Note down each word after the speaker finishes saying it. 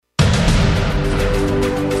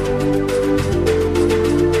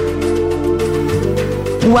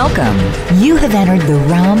Welcome. You have entered the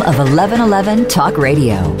realm of 1111 Talk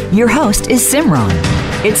Radio. Your host is Simran.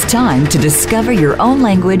 It's time to discover your own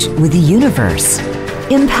language with the universe.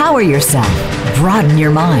 Empower yourself, broaden your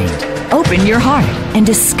mind, open your heart, and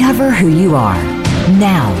discover who you are.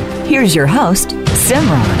 Now, here's your host,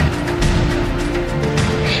 Simran.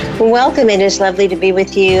 Welcome. It is lovely to be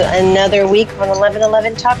with you another week on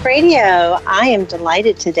 1111 Talk Radio. I am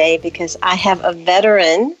delighted today because I have a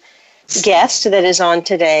veteran guest that is on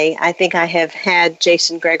today. I think I have had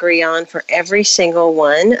Jason Gregory on for every single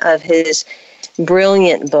one of his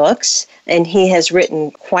brilliant books, and he has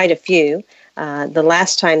written quite a few. The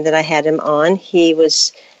last time that I had him on, he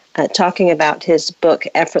was talking about his book,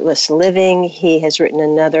 Effortless Living. He has written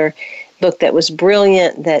another book that was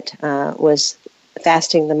brilliant, that was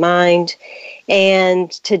Fasting the Mind.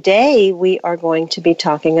 And today we are going to be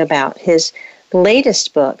talking about his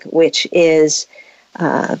latest book, which is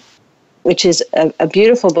a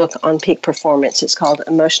beautiful book on peak performance. It's called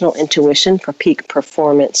Emotional Intuition for Peak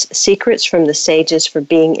Performance, Secrets from the Sages for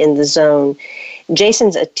Being in the Zone.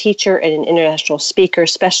 Jason's a teacher and an international speaker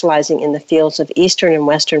specializing in the fields of Eastern and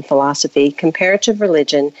Western philosophy, comparative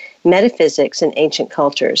religion, metaphysics, and ancient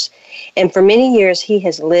cultures. And for many years, he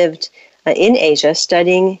has lived in Asia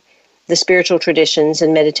studying the spiritual traditions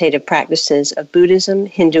and meditative practices of Buddhism,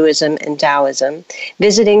 Hinduism, and Taoism,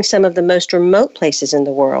 visiting some of the most remote places in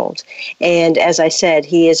the world. And as I said,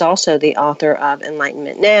 he is also the author of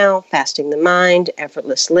Enlightenment Now, Fasting the Mind,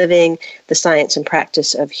 Effortless Living, The Science and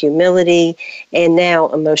Practice of Humility, and now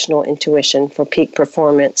Emotional Intuition for Peak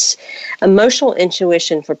Performance. Emotional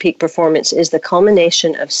Intuition for Peak Performance is the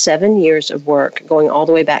culmination of 7 years of work going all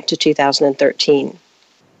the way back to 2013.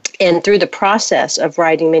 And through the process of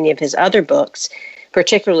writing many of his other books,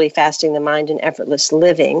 particularly Fasting the Mind and Effortless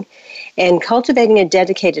Living, and cultivating a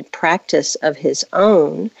dedicated practice of his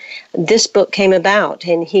own, this book came about,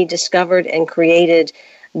 and he discovered and created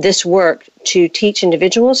this work to teach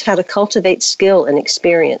individuals how to cultivate skill and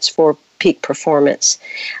experience for peak performance.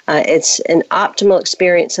 It's an optimal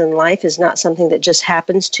experience in life is not something that just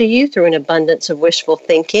happens to you through an abundance of wishful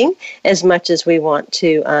thinking, as much as we want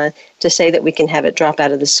to say that we can have it drop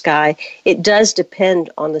out of the sky. It does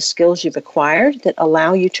depend on the skills you've acquired that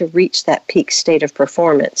allow you to reach that peak state of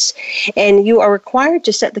performance. And you are required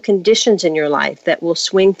to set the conditions in your life that will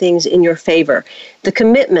swing things in your favor. The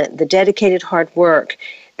commitment, the dedicated hard work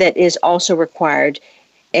that is also required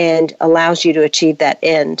and allows you to achieve that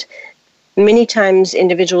end. Many times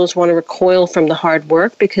individuals want to recoil from the hard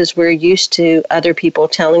work because we're used to other people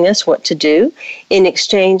telling us what to do in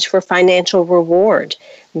exchange for financial reward.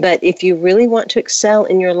 But if you really want to excel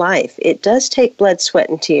in your life, it does take blood, sweat,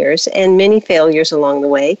 and tears and many failures along the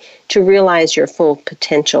way to realize your full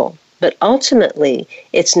potential. But ultimately,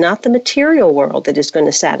 it's not the material world that is going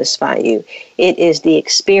to satisfy you. It is the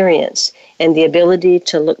experience and the ability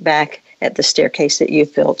to look back at the staircase that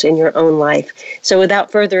you've built in your own life. So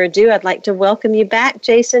without further ado, I'd like to welcome you back,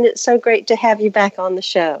 Jason. It's so great to have you back on the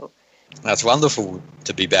show. That's wonderful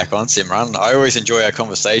to be back on, Simran. I always enjoy our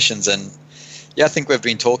conversations, and I think we've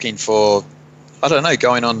been talking for,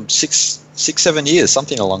 going on 7 years,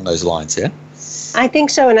 something along those lines, yeah? I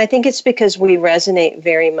think so, and I think it's because we resonate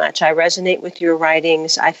very much. I resonate with your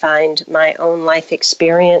writings. I find my own life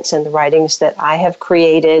experience and the writings that I have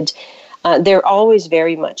created, they're always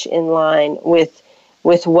very much in line with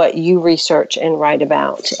what you research and write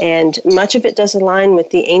about. And much of it does align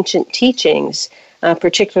with the ancient teachings,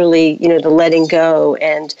 particularly, the letting go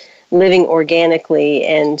and living organically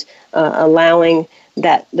and allowing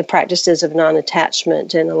that the practices of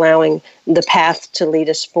non-attachment and allowing the path to lead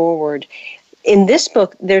us forward. In this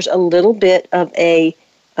book, there's a little bit of a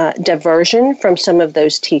diversion from some of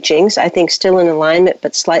those teachings. I think still in alignment,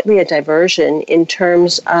 but slightly a diversion in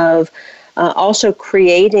terms of also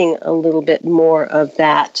creating a little bit more of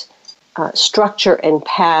that structure and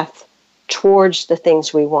path towards the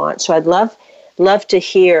things we want. So I'd love to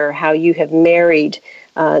hear how you have married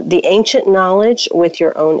the ancient knowledge with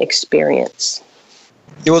your own experience.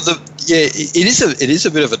 Yeah, it is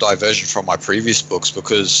a bit of a diversion from my previous books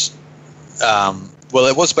because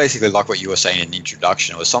it was basically like what you were saying in the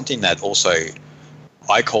introduction. It was something that also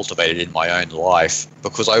I cultivated in my own life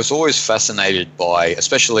because I was always fascinated by,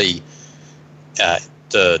 especially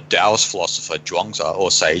the Taoist philosopher Zhuangzi, or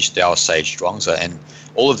Taoist sage Zhuangzi, and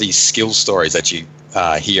all of these skill stories that you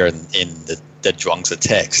hear in the Zhuangzi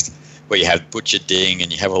text, where you have Butcher Ding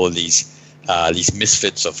and you have all of these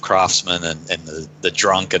misfits of craftsmen and the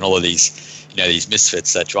drunk and all of these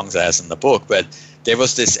misfits that Zhuangzi has in the book. But there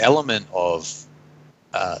was this element of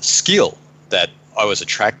skill that I was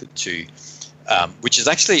attracted to, which is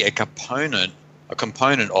actually a component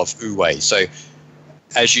of Wu Wei. So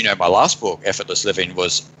as you know, my last book, Effortless Living,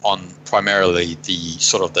 was on primarily the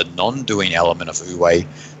sort of the non-doing element of Wu-Wei.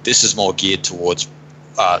 This is more geared towards,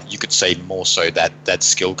 you could say, more so that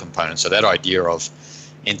skill component. So that idea of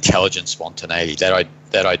intelligent spontaneity,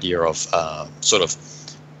 that idea of sort of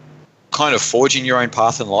kind of forging your own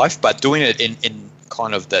path in life, but doing it in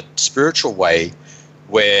kind of that spiritual way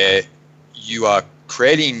where you are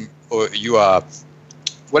creating, or you are,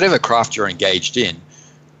 whatever craft you're engaged in,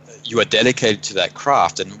 you are dedicated to that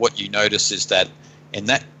craft. And what you notice is that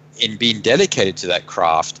in being dedicated to that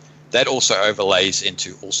craft, that also overlays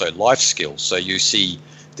into also life skills. So you see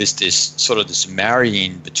this sort of this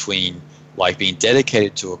marrying between like being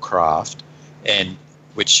dedicated to a craft, and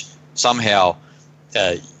which somehow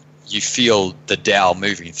you feel the Tao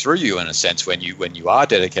moving through you in a sense when you are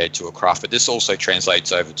dedicated to a craft. But this also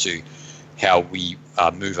translates over to how we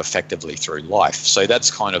move effectively through life. So that's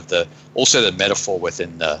kind of also the metaphor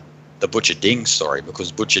within the Butcher Ding story,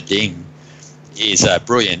 because Butcher Ding is a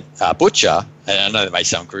brilliant butcher, and I know that may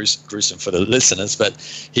sound gruesome for the listeners, but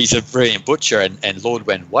he's a brilliant butcher, and Lord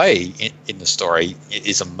Wen Wei in the story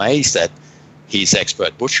is amazed at his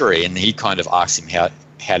expert butchery, and he kind of asks him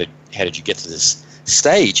how did you get to this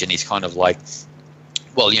stage, and he's kind of like,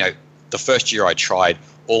 well, the first year I tried,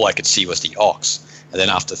 all I could see was the ox, and then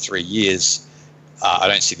after 3 years I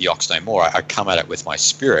don't see the ox no more. I come at it with my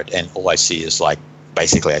spirit, and all I see is like,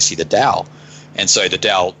 basically I see the Tao. And so the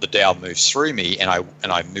Tao moves through me, and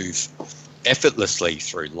I move effortlessly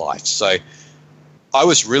through life. So I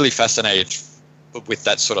was really fascinated with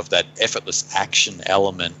that sort of that effortless action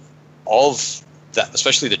element of that,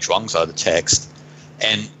 especially the zhuangzi, the text.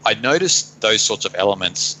 And I noticed those sorts of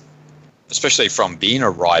elements, especially from being a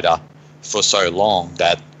writer for so long,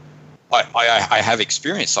 that I have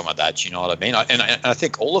experienced some of that, you know what I mean? And I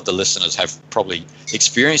think all of the listeners have probably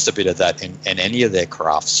experienced a bit of that in any of their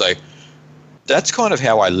crafts. So that's kind of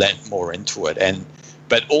how I lent more into it.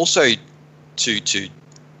 But also to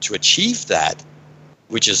achieve that,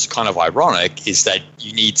 which is kind of ironic, is that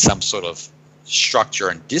you need some sort of structure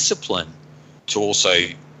and discipline to also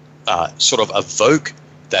sort of evoke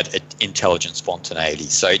that intelligent spontaneity.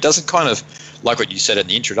 So it doesn't kind of, like what you said in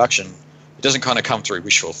the introduction, it doesn't kind of come through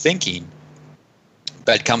wishful thinking,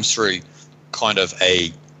 but it comes through kind of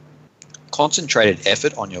a concentrated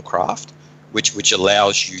effort on your craft, which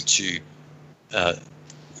allows you to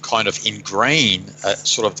kind of ingrain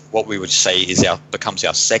sort of what we would say becomes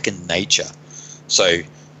our second nature. So,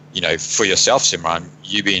 for yourself, Simran,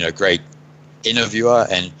 you being a great interviewer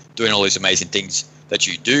and doing all these amazing things that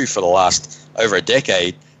you do for the last over a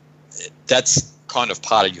decade, that's kind of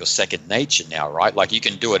part of your second nature now, right? Like you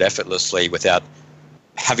can do it effortlessly without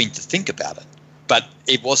having to think about it. But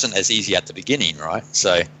it wasn't as easy at the beginning, right?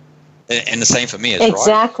 So, and the same for me as right.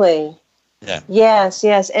 Exactly. Yeah.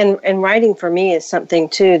 Yes. And writing for me is something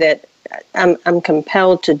too that I'm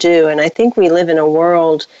compelled to do. And I think we live in a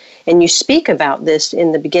world, and you speak about this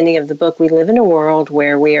in the beginning of the book, we live in a world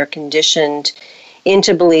where we are conditioned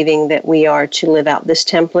into believing that we are to live out this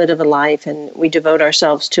template of a life, and we devote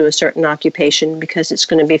ourselves to a certain occupation because it's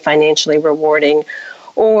going to be financially rewarding.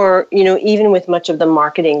 Or, even with much of the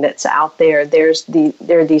marketing that's out there, there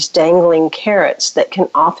are these dangling carrots that can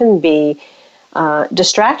often be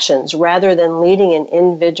distractions rather than leading an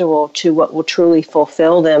individual to what will truly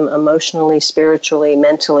fulfill them emotionally, spiritually,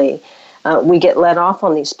 mentally. We get led off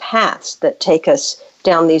on these paths that take us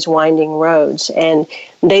down these winding roads, and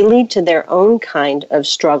they lead to their own kind of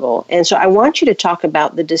struggle. And so I want you to talk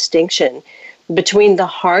about the distinction between the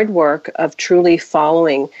hard work of truly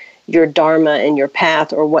following your dharma and your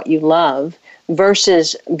path or what you love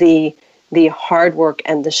versus the hard work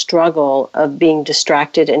and the struggle of being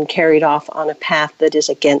distracted and carried off on a path that is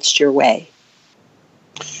against your way.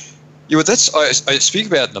 Yeah, well, I speak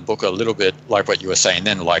about in the book a little bit like what you were saying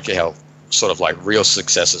then, like how sort of like real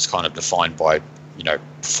success is kind of defined by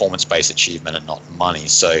performance-based achievement and not money.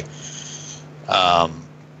 So,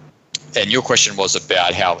 and your question was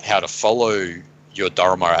about how to follow your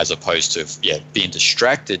dharma as opposed to being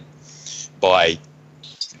distracted by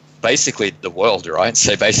basically the world, right?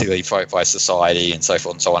 So basically by society and so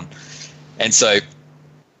forth and so on. And so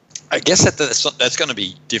I guess that's going to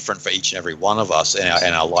be different for each and every one of us in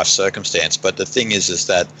our life circumstance. But the thing is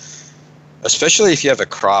that especially if you have a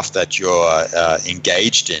craft that you're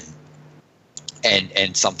engaged in,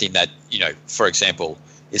 and something that, for example,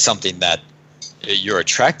 is something that you're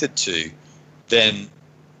attracted to, then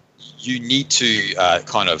you need to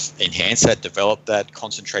kind of enhance that, develop that,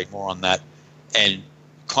 concentrate more on that, and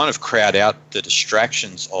kind of crowd out the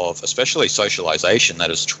distractions of especially socialization that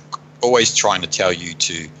is always trying to tell you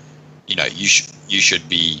to, you should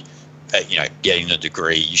be getting a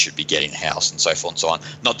degree, you should be getting a house, and so forth and so on.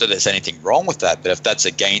 Not that there's anything wrong with that, but if that's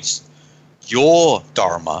against your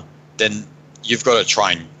dharma, then you've got to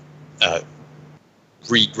try and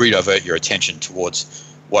redivert your attention towards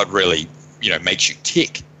what really makes you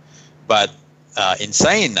tick. But in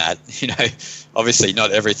saying that, obviously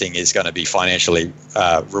not everything is going to be financially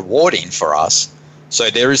rewarding for us. So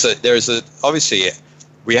there is a obviously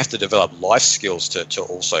we have to develop life skills to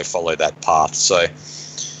also follow that path. So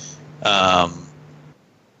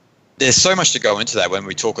there's so much to go into that when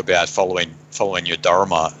we talk about following your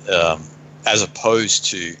dharma, as opposed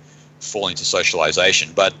to falling to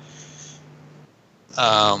socialization. But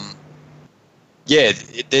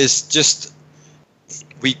there's just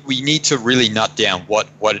we need to really nut down what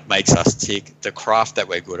it makes us tick, the craft that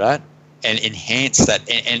we're good at, and enhance that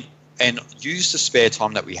and use the spare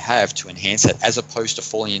time that we have to enhance it, as opposed to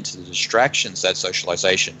falling into the distractions that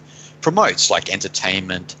socialization promotes, like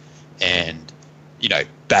entertainment and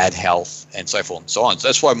bad health and so forth and so on. So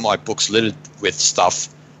that's why my book's littered with stuff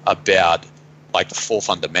about like the 4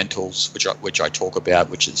 fundamentals, which I talk about,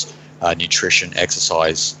 which is nutrition,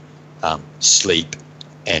 exercise, sleep,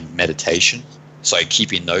 and meditation. So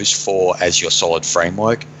keeping those 4 as your solid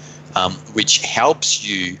framework, which helps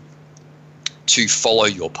you to follow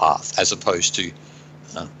your path, as opposed to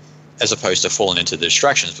falling into the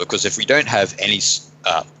distractions. Because if we don't have any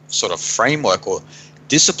sort of framework or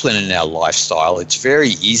discipline in our lifestyle, it's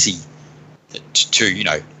very easy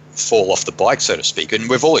to fall off the bike, so to speak. And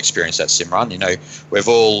we've all experienced that, Simran. We've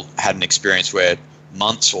all had an experience where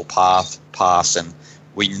months will pass and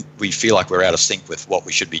we feel like we're out of sync with what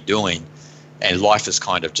we should be doing, and life is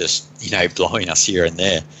kind of just blowing us here and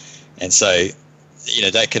there. And so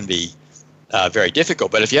that can be very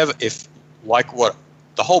difficult. But if what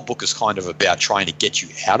the whole book is kind of about, trying to get you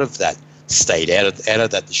out of that state, out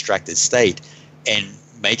of that distracted state, and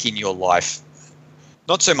making your life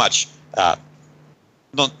not so much that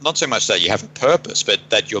you have a purpose, but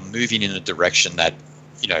that you're moving in a direction that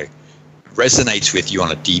resonates with you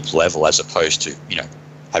on a deep level, as opposed to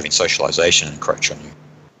having socialization encroach on you.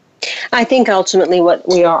 I think ultimately what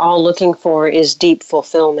we are all looking for is deep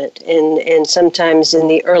fulfillment. And sometimes in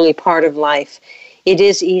the early part of life, it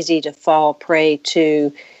is easy to fall prey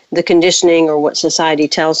to the conditioning, or what society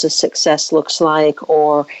tells us success looks like,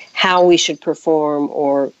 or how we should perform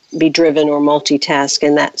or be driven or multitask,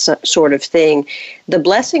 and that sort of thing. The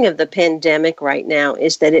blessing of the pandemic right now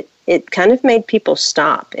is that it kind of made people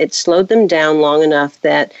stop. It slowed them down long enough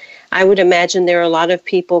that I would imagine there are a lot of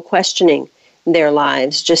people questioning their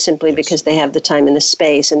lives just simply because they have the time and the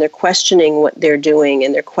space, and they're questioning what they're doing,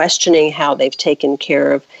 and they're questioning how they've taken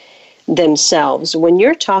care of themselves. When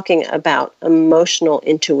you're talking about emotional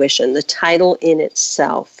intuition, the title in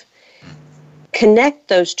itself, connect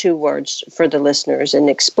those 2 words for the listeners and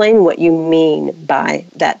explain what you mean by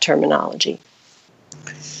that terminology.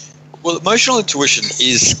 Well, emotional intuition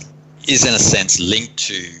is in a sense linked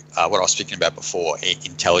to what I was speaking about before,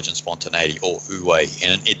 intelligent spontaneity, or wu-wei.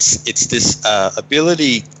 And it's this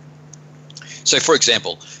ability. So, for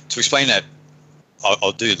example, to explain that,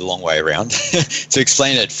 I'll do the long way around. To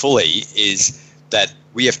explain it fully is that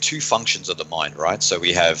we have 2 functions of the mind, right? So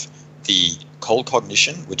we have the cold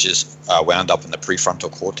cognition, which is wound up in the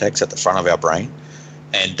prefrontal cortex at the front of our brain.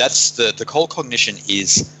 And that's the cold cognition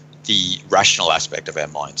is the rational aspect of our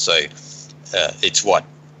mind. So it's what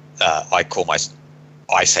I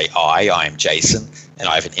say I am Jason, and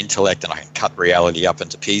I have an intellect, and I can cut reality up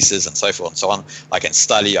into pieces, and so forth and so on. I can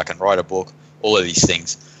study, I can write a book, all of these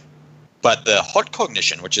things. But the hot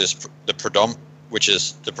cognition, which is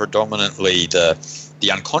predominantly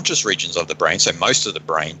the unconscious regions of the brain, so most of the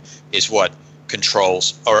brain, is what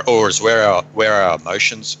controls or is where our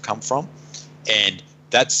emotions come from, and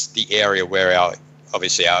that's the area where our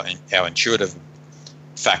intuitive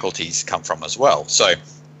faculties come from as well. So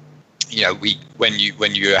when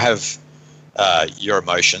you have your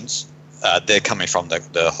emotions, they're coming from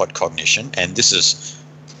the hot cognition, and this is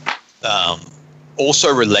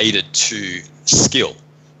also related to skill.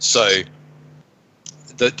 So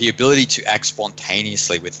the ability to act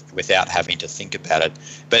spontaneously without having to think about it.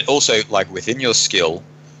 But also, like, within your skill,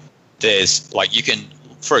 there's, like, you can,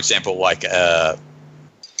 for example, like a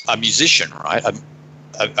musician, right?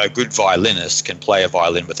 A good violinist can play a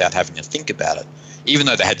violin without having to think about it, even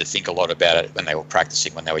though they had to think a lot about it when they were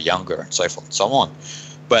practicing, when they were younger, and so forth and so on.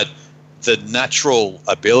 But the natural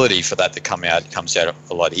ability for that to come out comes out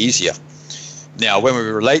a lot easier. Now, when we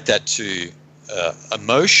relate that to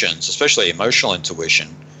emotions, especially emotional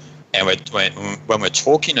intuition, and when we're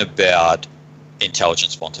talking about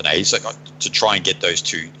intelligent spontaneity, so to try and get those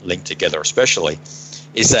 2 linked together especially,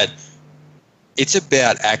 is that it's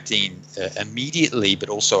about acting immediately, but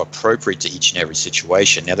also appropriate to each and every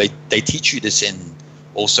situation. Now, they teach you this in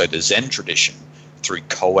also the Zen tradition through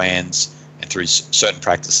koans and through certain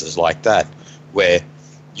practices like that, where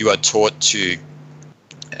you are taught to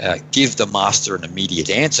give the master an immediate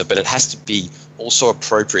answer, but it has to be also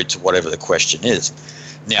appropriate to whatever the question is.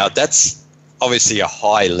 Now, that's obviously a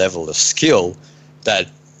high level of skill that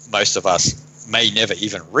most of us may never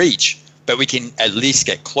even reach, but we can at least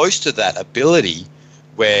get close to that ability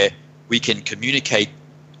where we can communicate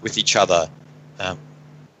with each other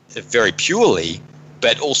very purely,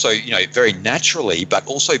 but also, very naturally, but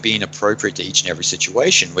also being appropriate to each and every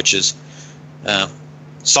situation, which is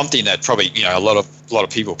something that probably, a lot of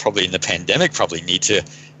people probably in the pandemic probably need to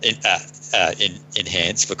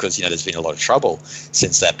enhance, because there's been a lot of trouble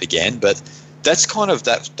since that began. But that's kind of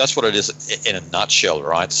that's what it is in a nutshell,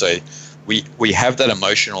 right? So we have that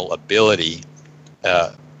emotional ability,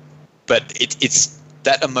 but it's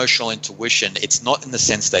that emotional intuition. It's not in the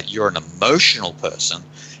sense that you're an emotional person.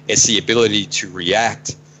 It's the ability to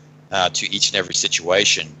react to each and every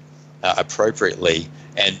situation appropriately,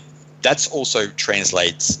 and that's also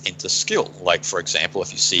translates into skill. Like, for example,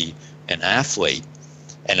 if you see an athlete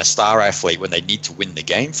and a star athlete, when they need to win the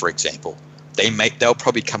game, for example, they'll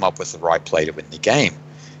probably come up with the right play to win the game,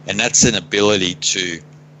 and that's an ability to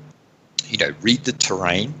read the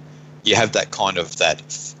terrain. You have that kind of that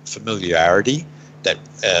familiarity, that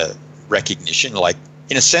recognition. Like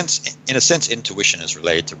in a sense, intuition is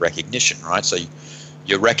related to recognition, right? So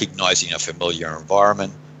you're recognizing a familiar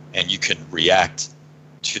environment, and you can react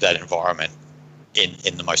to that environment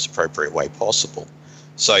in the most appropriate way possible.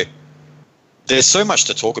 So there's so much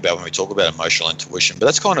to talk about when we talk about emotional intuition, but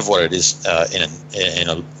that's kind of what it is in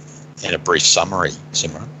a brief summary,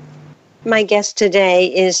 Simran. My guest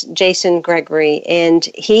today is Jason Gregory, and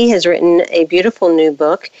he has written a beautiful new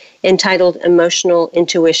book entitled Emotional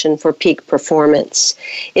Intuition for Peak Performance.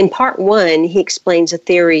 In part one, he explains a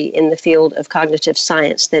theory in the field of cognitive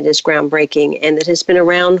science that is groundbreaking and that has been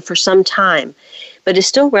around for some time, but is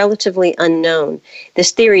still relatively unknown.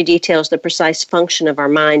 This theory details the precise function of our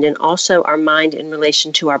mind and also our mind in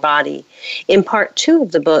relation to our body. In part two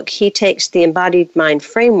of the book, he takes the embodied mind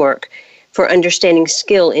framework for understanding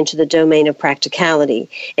skill into the domain of practicality,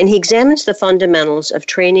 and he examines the fundamentals of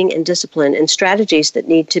training and discipline and strategies that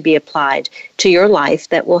need to be applied to your life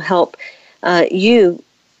that will help you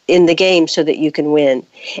in the game so that you can win.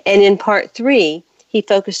 And in part three, he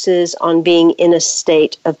focuses on being in a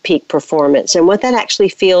state of peak performance and what that actually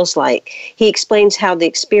feels like. He explains how the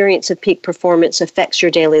experience of peak performance affects your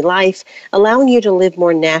daily life, allowing you to live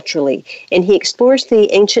more naturally. And he explores the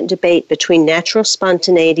ancient debate between natural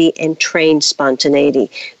spontaneity and trained spontaneity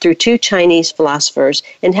through two Chinese philosophers,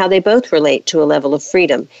 and how they both relate to a level of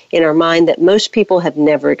freedom in our mind that most people have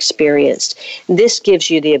never experienced. This gives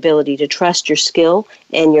you the ability to trust your skill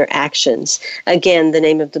and your actions. Again, the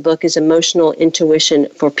name of the book is Emotional Intuition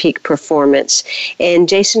for Peak Performance. And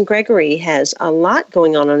Jason Gregory has a lot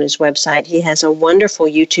going on his website. He has a wonderful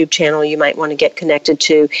YouTube channel you might want to get connected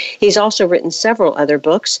to. He's also written several other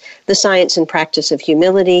books: The Science and Practice of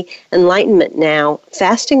Humility, Enlightenment Now,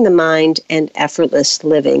 Fasting the Mind, and Effortless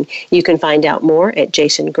Living. You can find out more at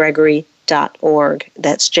jasongregory.org.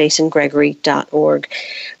 That's jasongregory.org.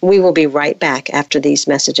 We will be right back after these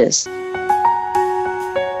messages.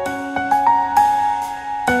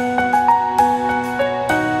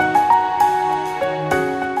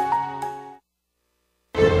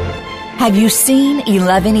 Have you seen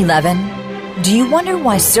 1111? Do you wonder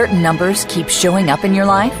why certain numbers keep showing up in your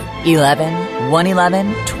life? 11,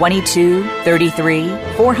 111, 22, 33,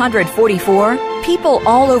 444? People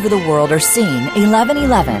all over the world are seeing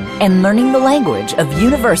 1111 and learning the language of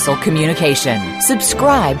universal communication.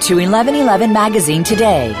 Subscribe to 1111 Magazine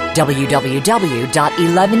today.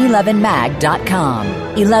 www.1111mag.com.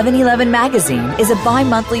 1111 Magazine is a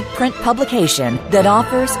bi-monthly print publication that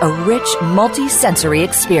offers a rich, multi-sensory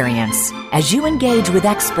experience. As you engage with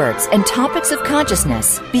experts and topics of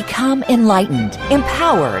consciousness, become enlightened,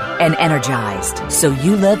 empowered, and energized, so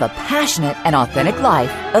you live a passionate and authentic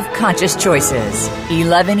life of conscious choices.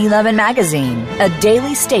 1111 Magazine, a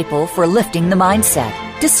daily staple for lifting the mindset,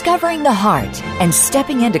 discovering the heart, and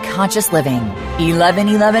stepping into conscious living.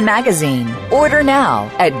 1111 Magazine. Order now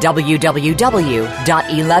at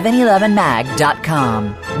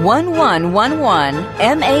www.1111mag.com.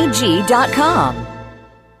 1111mag.com.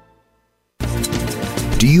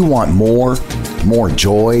 Do you want more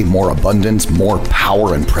joy, more abundance, more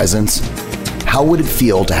power and presence? How would it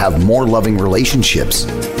feel to have more loving relationships,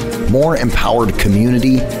 more empowered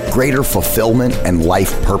community, greater fulfillment and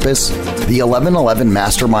life purpose? The 1111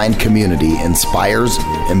 Mastermind community inspires,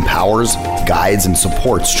 empowers, guides, and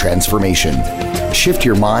supports transformation. Shift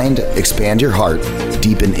your mind, expand your heart,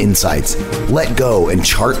 deepen insights, let go and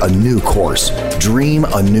chart a new course, dream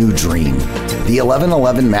a new dream. The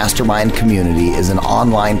 1111 Mastermind community is an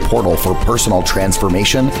online portal for personal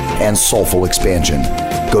transformation and soulful expansion.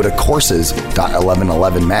 Go to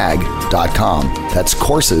courses.1111mag.com. That's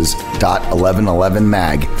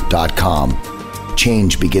courses.1111mag.com.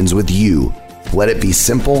 Change begins with you. Let it be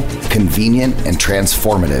simple, convenient, and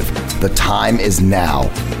transformative. The time is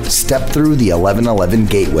now. Step through the 1111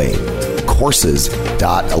 gateway.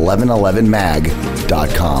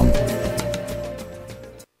 Courses.1111mag.com.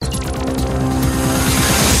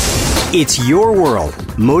 It's your world.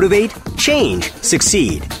 Motivate, change,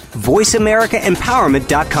 succeed.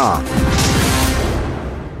 VoiceAmericaEmpowerment.com.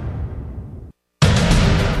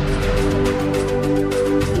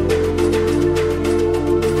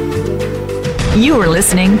 You are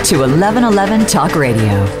listening to 1111 Talk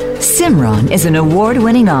Radio. Simran is an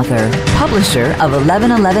award-winning author, publisher of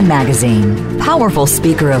 1111 Magazine, powerful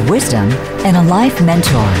speaker of wisdom, and a life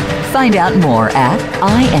mentor. Find out more at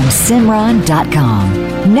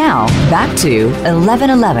IamSimran.com. Now, back to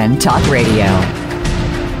 1111 Talk Radio.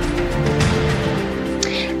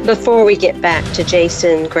 Before we get back to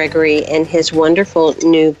Jason Gregory and his wonderful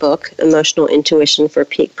new book, Emotional Intuition for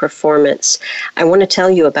Peak Performance, I want to tell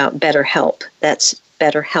you about BetterHelp. That's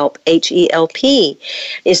BetterHelp, H-E-L-P.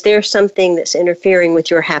 Is there something that's interfering with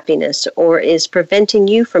your happiness or is preventing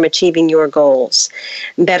you from achieving your goals?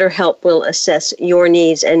 BetterHelp will assess your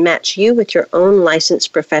needs and match you with your own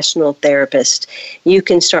licensed professional therapist. You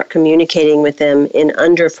can start communicating with them in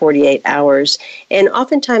under 48 hours. And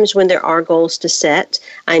oftentimes when there are goals to set,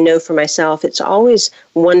 I know for myself, it's always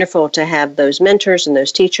wonderful to have those mentors and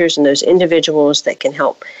those teachers and those individuals that can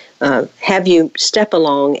help have you step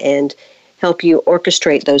along and help you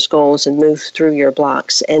orchestrate those goals and move through your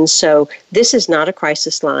blocks. And so this is not a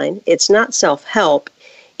crisis line. It's not self-help.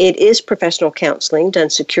 It is professional counseling done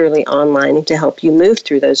securely online to help you move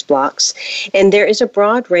through those blocks. And there is a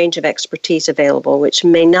broad range of expertise available, which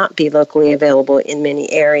may not be locally available in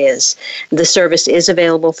many areas. The service is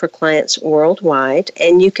available for clients worldwide,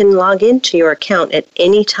 and you can log into your account at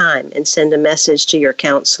any time and send a message to your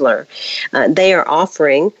counselor. They are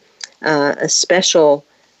offering a special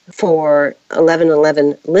for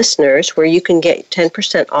 1111 listeners where you can get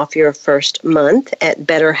 10% off your first month at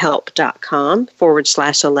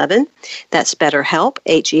betterhelp.com/11. That's BetterHelp,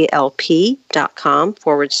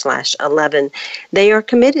 HELP.com/11. They are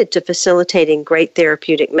committed to facilitating great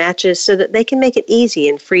therapeutic matches so that they can make it easy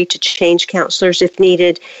and free to change counselors if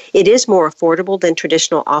needed. It is more affordable than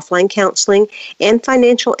traditional offline counseling, and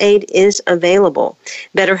financial aid is available.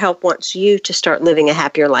 BetterHelp wants you to start living a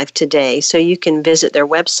happier life today, so you can visit their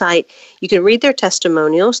website. You can read their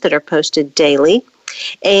testimonials that are posted daily,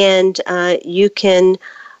 and you can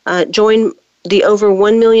join the over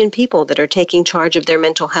 1 million people that are taking charge of their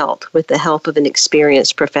mental health with the help of an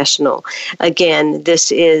experienced professional. Again,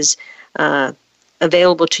 this is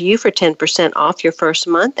available to you for 10% off your first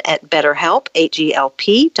month at BetterHelp,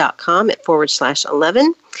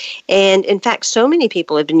 HELP.com/11. And in fact, so many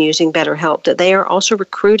people have been using BetterHelp that they are also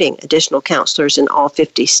recruiting additional counselors in all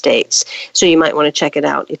 50 states. So you might want to check it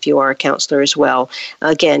out if you are a counselor as well.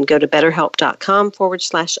 Again, go to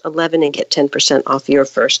BetterHelp.com/11 and get 10% off your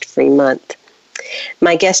first free month.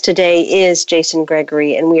 My guest today is Jason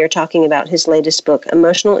Gregory, and we are talking about his latest book,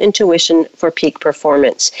 Emotional Intuition for Peak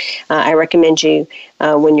Performance. I recommend you,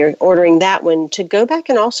 when you're ordering that one, to go back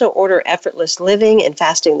and also order Effortless Living and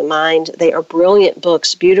Fasting the Mind. They are brilliant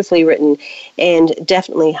books, beautifully written, and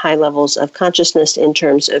definitely high levels of consciousness in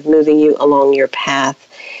terms of moving you along your path.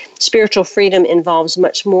 Spiritual freedom involves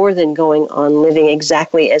much more than going on living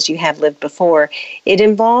exactly as you have lived before. It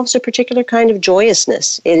involves a particular kind of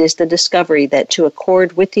joyousness. It is the discovery that to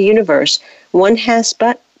accord with the universe, one has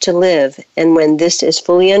but to live, and when this is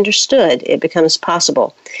fully understood, it becomes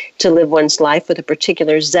possible to live one's life with a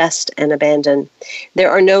particular zest and abandon.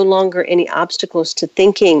 There are no longer any obstacles to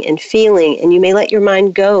thinking and feeling, and you may let your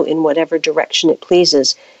mind go in whatever direction it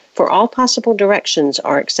pleases, for all possible directions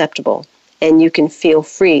are acceptable, and you can feel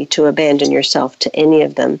free to abandon yourself to any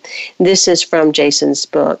of them. This is from Jason's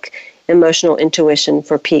book, Emotional Intuition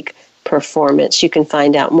for Peak Performance. You can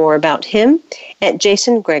find out more about him at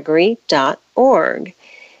jasongregory.org.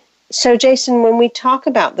 So, Jason, when we talk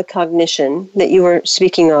about the cognition that you were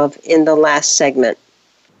speaking of in the last segment,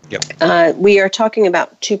 we are talking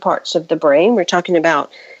about two parts of the brain. We're talking about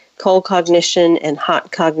cold cognition and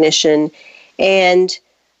hot cognition, and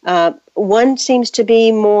one seems to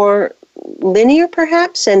be more linear,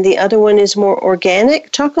 perhaps, and the other one is more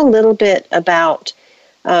organic. Talk a little bit about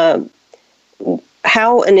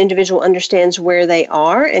how an individual understands where they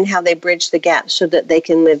are and how they bridge the gap so that they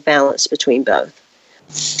can live balance between both.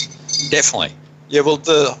 Definitely. Yeah, well,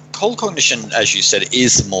 the cold cognition, as you said,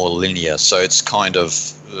 is more linear. So it's kind of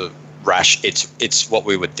it's what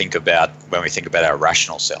we would think about when we think about our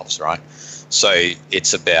rational selves, right? So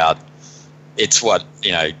it's what,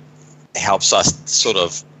 helps us sort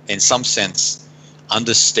of, in some sense,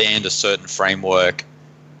 understand a certain framework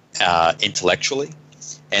intellectually.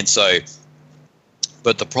 And so,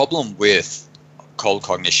 but the problem with cold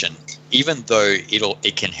cognition, even though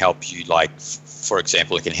it can help you, like, for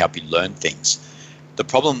example, it can help you learn things. The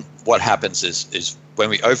problem, what happens is when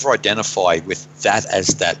we over-identify with that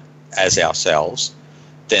as ourselves,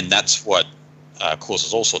 then that's what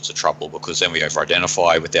causes all sorts of trouble, because then we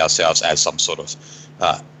over-identify with ourselves as some sort of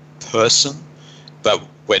person, but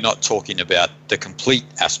we're not talking about the complete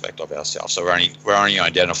aspect of ourselves. So we're only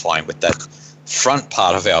identifying with that front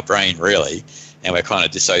part of our brain, really, and we're kind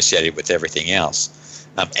of dissociated with everything else,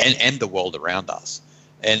 and the world around us.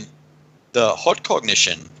 And the hot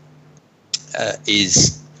cognition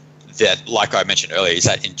is that, like I mentioned earlier, is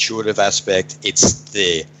that intuitive aspect. It's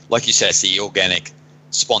like you said, it's the organic,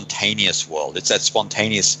 spontaneous world. It's that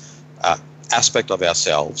spontaneous aspect of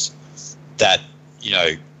ourselves that,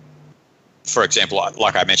 for example,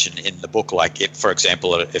 like I mentioned in the book, for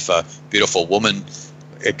example, if a beautiful woman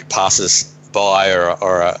passes by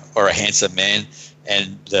or a handsome man,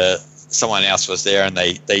 and someone else was there and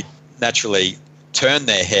they naturally turn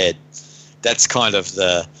their head, that's kind of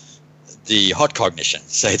the hot cognition.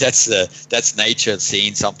 So that's nature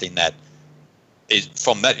seeing something that is,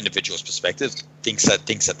 from that individual's perspective, thinks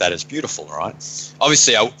that is beautiful, right?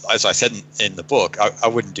 Obviously, as I said in the book, I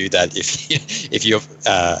wouldn't do that if you're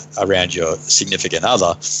around your significant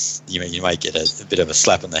other. You might get a bit of a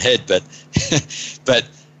slap on the head, but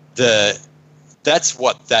that's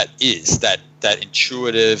what that is, that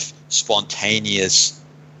intuitive, spontaneous,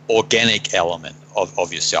 organic element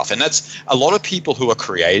of yourself. And that's, a lot of people who are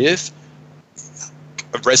creative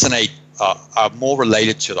resonate, are more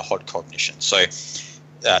related to the hot cognition. So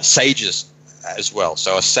sages as well.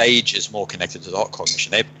 So a sage is more connected to the hot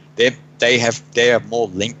cognition. They are more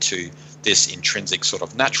linked to this intrinsic sort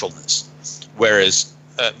of naturalness, whereas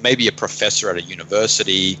maybe a professor at a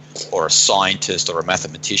university or a scientist or a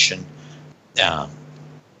mathematician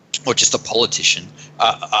or just a politician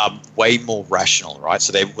are way more rational, right?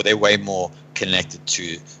 So they're way more connected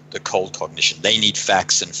to the cold cognition. They need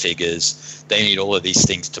facts and figures. They need all of these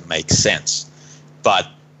things to make sense. But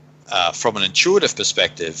from an intuitive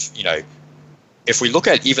perspective, if we look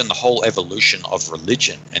at even the whole evolution of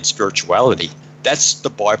religion and spirituality, that's the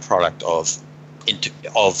byproduct of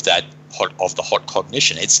the hot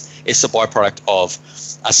cognition. It's the byproduct of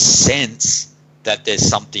a sense that there's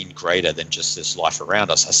something greater than just this life around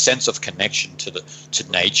us, a sense of connection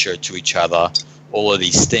to nature, to each other, all of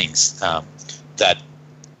these things that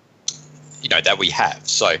we have.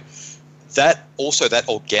 So that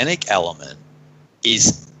organic element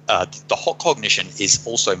is the hot cognition is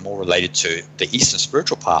also more related to the Eastern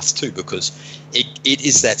spiritual paths too, because it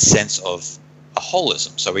is that sense of a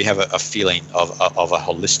holism. So we have a feeling of a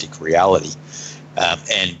holistic reality,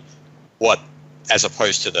 and what, as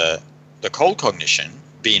opposed to the cold cognition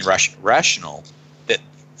being rational, that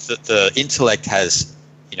the intellect has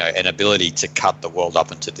an ability to cut the world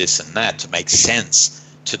up into this and that to make sense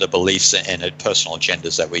to the beliefs and personal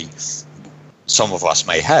agendas that some of us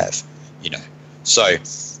may have. So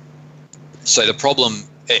the problem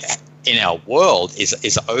in our world is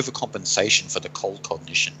overcompensation for the cold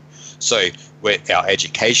cognition. So our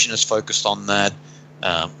education is focused on that.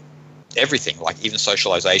 Everything, like even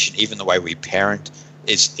socialization, even the way we parent,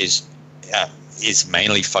 is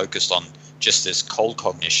mainly focused on just this cold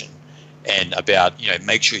cognition and about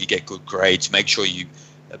make sure you get good grades, make sure you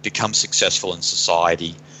become successful in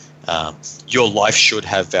society. Your life should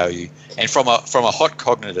have value. And from a hot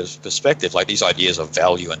cognitive perspective, like these ideas of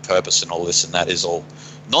value and purpose and all this and that is all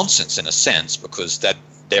nonsense in a sense, because that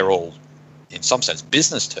they're all, in some sense,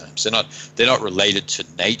 business terms. They're not related to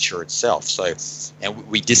nature itself. So, and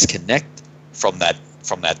we disconnect from that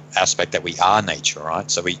aspect that we are nature, right?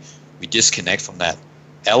 So we disconnect from that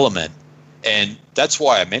element, and that's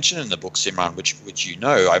why I mentioned in the book, Simran, which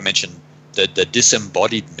I mentioned the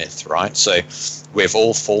disembodied myth, right? So we've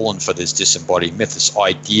all fallen for this disembodied myth, this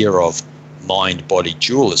idea of mind-body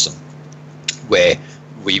dualism, where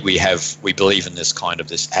we believe in this kind of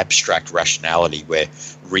this abstract rationality where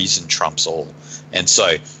reason trumps all. And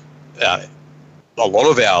so a lot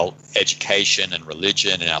of our education and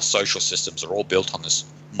religion and our social systems are all built on this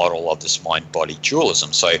model of this mind-body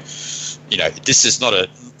dualism. So, this is not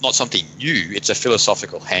something new. It's a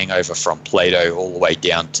philosophical hangover from Plato all the way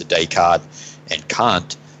down to Descartes and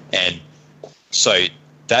Kant. And so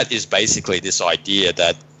that is basically this idea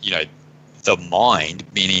that, the mind,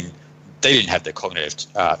 meaning they didn't have the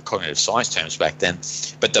cognitive science terms back then,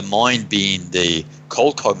 but the mind being the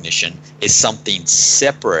cold cognition is something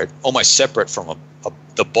separate, almost separate from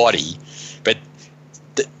the body. But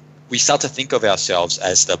we start to think of ourselves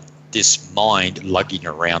as this mind lugging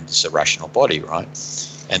around this irrational body, right?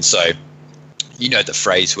 And so, the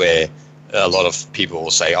phrase where a lot of people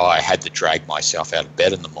will say, "Oh, I had to drag myself out of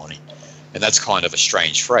bed in the morning," and that's kind of a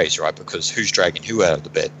strange phrase, right? Because who's dragging who out of the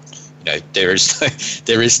bed? There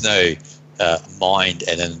is no mind,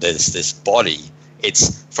 and then there's this body.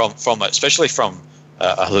 It's especially from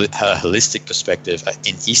a holistic perspective,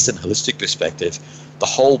 in Eastern holistic perspective, the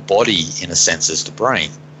whole body, in a sense, is the brain.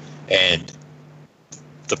 And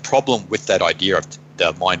the problem with that idea of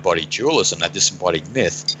the mind-body dualism, that disembodied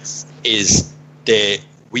myth, is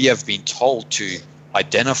we have been told to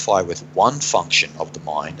identify with one function of the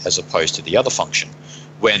mind as opposed to the other function.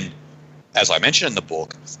 When, as I mentioned in the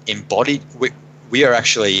book, we are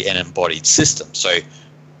actually an embodied system. So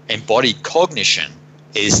embodied cognition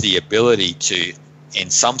is the ability to, in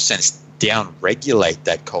some sense, down-regulate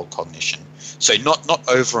that cold cognition. So not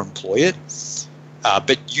overemploy it,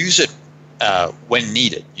 but use it when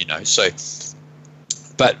needed, So,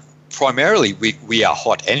 but primarily we are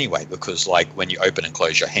hot anyway, because like when you open and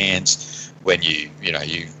close your hands, when you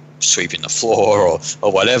sweeping the floor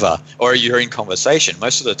or whatever, or you're in conversation,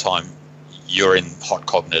 most of the time you're in hot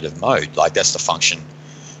cognitive mode. Like that's the function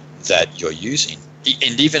that you're using.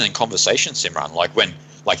 And even in conversation, Simran,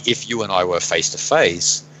 like if you and I were face to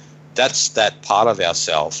face, that's that part of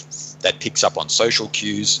ourself that picks up on social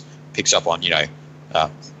cues, picks up on,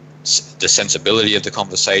 the sensibility of the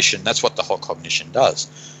conversation. That's what the hot cognition does.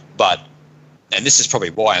 And this is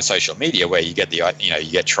probably why on social media, where you get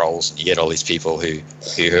you get trolls and you get all these people who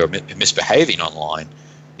are misbehaving online,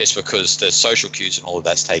 it's because the social cues and all of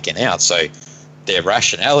that's taken out. So their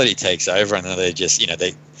rationality takes over, and then they're just,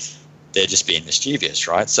 they're just being mischievous,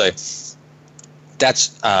 right? So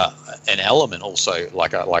that's an element also,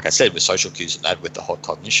 like I said, with social cues and that, with the hot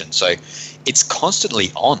cognition. So it's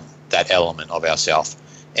constantly on, that element of ourself.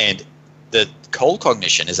 And the cold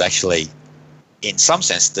cognition is actually, in some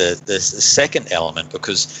sense, the second element,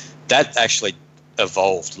 because that actually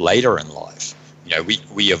evolved later in life.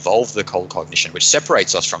 We evolved the cold cognition, which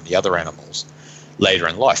separates us from the other animals later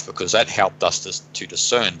in life, because that helped us to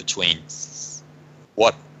discern between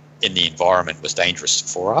what in the environment was dangerous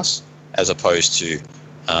for us, as opposed to,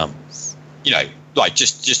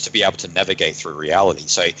 just to be able to navigate through reality.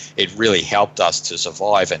 So it really helped us to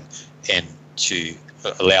survive and to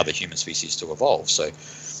allow the human species to evolve. So,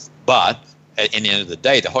 but at the end of the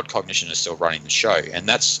day, the hot cognition is still running the show, and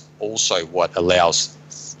that's also what allows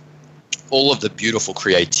all of the beautiful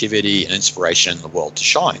creativity and inspiration in the world to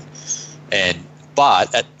shine.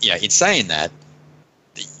 But in saying that,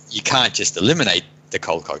 you can't just eliminate the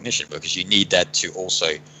cold cognition, because you need that to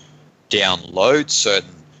also download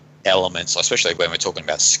certain elements, especially when we're talking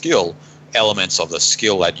about skill, elements of the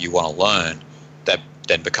skill that you want to learn that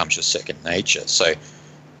then becomes your second nature. So,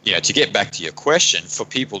 to get back to your question, for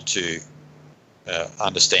people to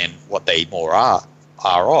understand what they more are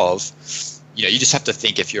of, you just have to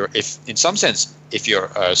think, if in some sense, if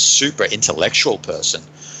you're a super intellectual person,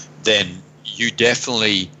 then you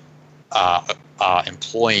definitely are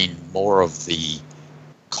employing more of the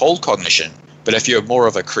cold cognition. But if you're more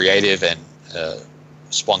of a creative and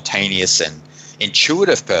spontaneous and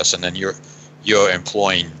intuitive person, then you're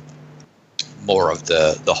employing more of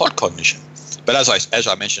the hot cognition. But as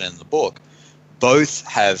I mentioned in the book, both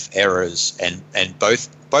have errors and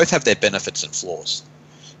both have their benefits and flaws.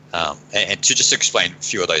 And to just explain a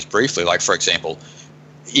few of those briefly, like for example,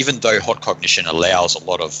 even though hot cognition allows a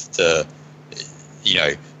lot of the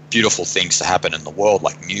beautiful things to happen in the world,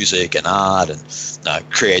 like music and art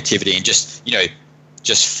and creativity and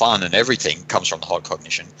just fun and everything comes from the hot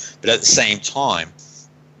cognition. But at the same time,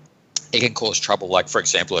 it can cause trouble. Like for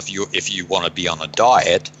example, if you want to be on a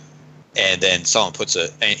diet, and then someone puts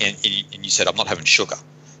and you said, I'm not having sugar,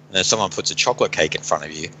 and then someone puts a chocolate cake in front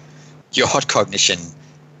of you, your hot cognition,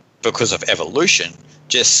 because of evolution,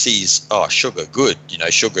 just sees, oh, sugar, good,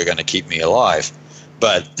 sugar going to keep me alive.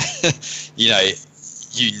 But you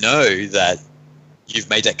know that you've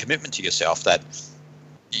made that commitment to yourself that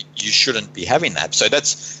you shouldn't be having that. So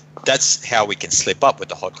that's how we can slip up with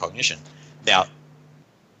the hot cognition. Now,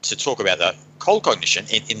 to talk about the cold cognition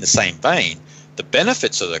in the same vein, the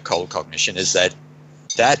benefits of the cold cognition is that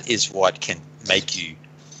is what can make you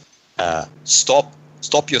stop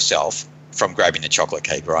yourself from grabbing the chocolate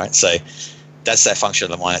cake, right? So that's that function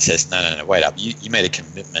of the mind that says, no, wait up. You made a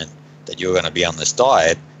commitment that you're going to be on this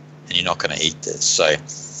diet and you're not going to eat this. So, I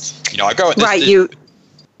go with this. Right. You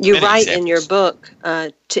write in your book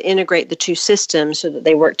to integrate the two systems so that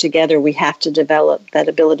they work together, we have to develop that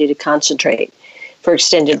ability to concentrate for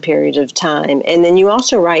extended periods of time. And then you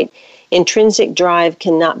also write, intrinsic drive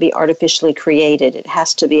cannot be artificially created. It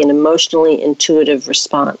has to be an emotionally intuitive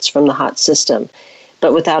response from the hot system.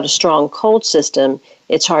 But without a strong cold system,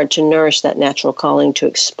 it's hard to nourish that natural calling to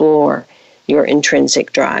explore your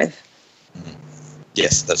intrinsic drive.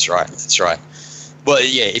 Yes, that's right. That's right. Well,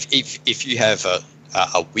 yeah, if you have a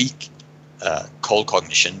weak cold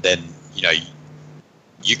cognition, then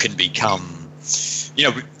you can become,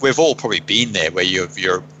 we've all probably been there where you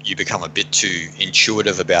become a bit too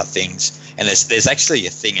intuitive about things, and there's actually a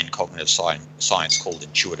thing in cognitive science called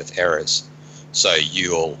intuitive errors. So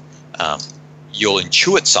you'll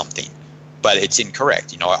intuit something, but it's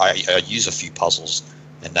incorrect. I use a few puzzles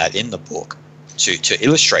and that in the book to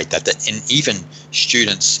illustrate that and even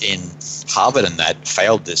students in Harvard and that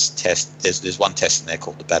failed this test. There's one test in there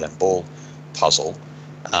called the bat and ball puzzle,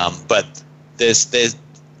 but there's to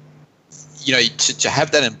have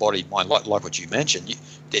that embodied mind, like what you mentioned,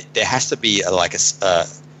 there has to be almost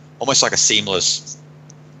like a seamless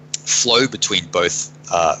flow between both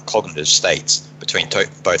cognitive states, between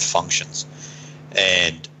both functions,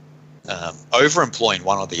 and overemploying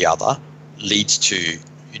one or the other leads to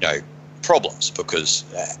problems, because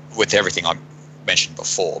with everything I mentioned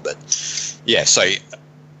before. But yeah, so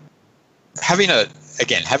having a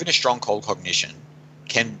strong cold cognition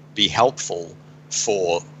can be helpful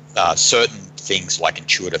for certain things like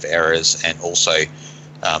intuitive errors, and also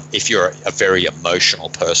if you're a very emotional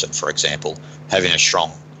person, for example, having a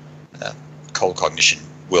strong cold cognition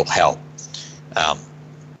will help.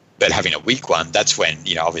 But having a weak one, that's when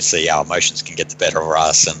obviously our emotions can get the better of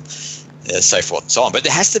us, and so forth and so on. But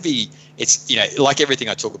there has to be, it's like everything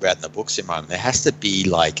I talk about in the book, Simran, there has to be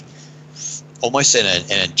like almost an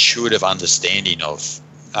intuitive understanding of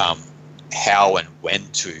how and when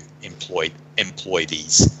to employ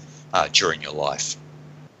these during your life.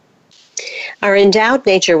 Our endowed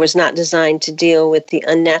nature was not designed to deal with the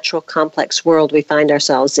unnatural, complex world we find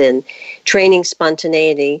ourselves in. Training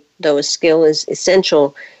spontaneity, though a skill, is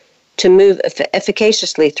essential to move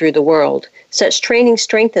efficaciously through the world. Such training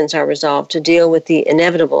strengthens our resolve to deal with the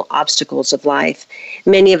inevitable obstacles of life.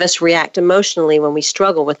 Many of us react emotionally when we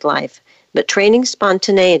struggle with life, but training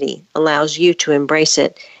spontaneity allows you to embrace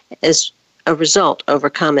it, as a result,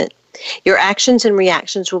 overcome it. Your actions and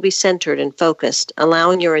reactions will be centered and focused,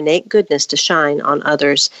 allowing your innate goodness to shine on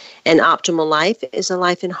others. An optimal life is a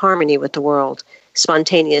life in harmony with the world.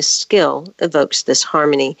 Spontaneous skill evokes this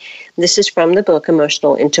harmony. This is from the book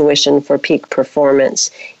Emotional Intuition for Peak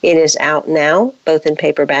Performance. It is out now, both in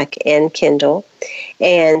paperback and Kindle.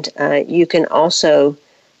 And you can also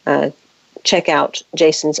check out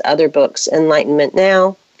Jason's other books, Enlightenment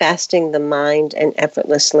Now, Fasting the Mind, and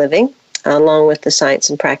Effortless Living, along with the Science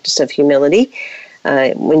and Practice of Humility.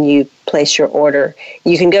 When you place your order,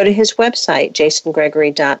 you can go to his website,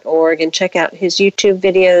 jasongregory.org, and check out his YouTube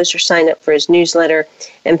videos or sign up for his newsletter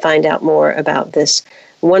and find out more about this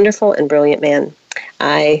wonderful and brilliant man.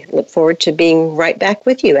 I look forward to being right back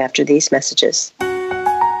with you after these messages.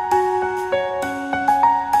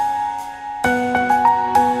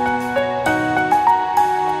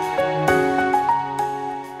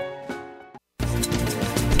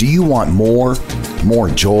 Do you want more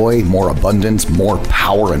joy, more abundance, more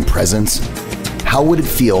power and presence? How would it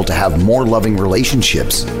feel to have more loving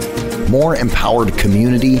relationships, more empowered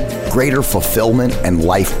community, greater fulfillment and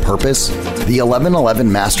life purpose? The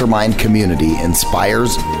 1111 Mastermind community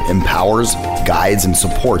inspires, empowers, guides, and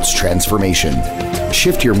supports transformation.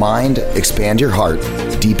 Shift your mind, expand your heart,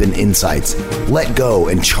 deepen insights, let go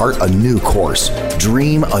and chart a new course,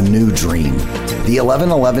 dream a new dream. The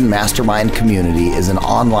 1111 Mastermind community is an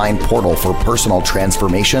online portal for personal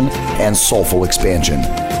transformation and soulful expansion.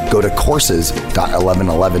 Go to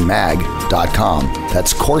courses.1111mag.com.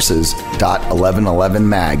 That's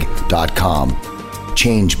courses.1111mag.com.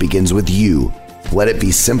 Change begins with you. Let it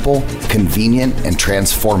be simple, convenient, and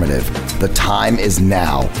transformative. The time is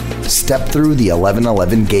now. Step through the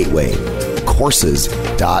 1111 gateway.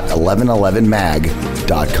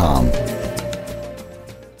 Courses.1111mag.com.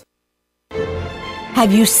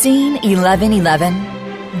 Have you seen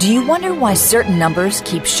 1111? Do you wonder why certain numbers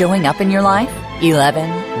keep showing up in your life?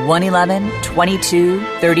 11, 111, 22,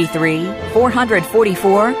 33,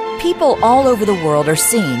 444. People all over the world are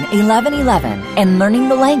seeing 1111 and learning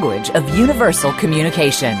the language of universal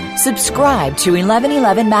communication. Subscribe to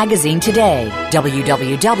 1111 Magazine today.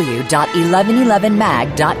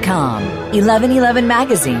 www.1111mag.com. 1111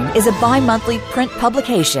 Magazine is a bi-monthly print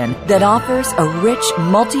publication that offers a rich,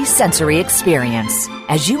 multi-sensory experience.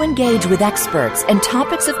 As you engage with experts and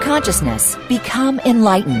topics of consciousness, become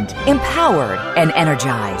enlightened, empowered, and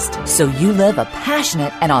energized so you live a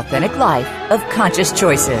passionate and authentic life of conscious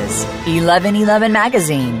choices. 1111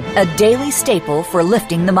 Magazine, a daily staple for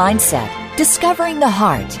lifting the mindset, discovering the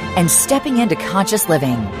heart, and stepping into conscious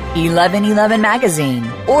living. 1111 Magazine.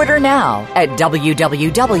 Order now at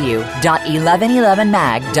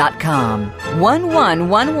www.1111mag.com.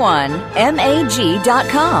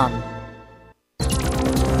 1111mag.com.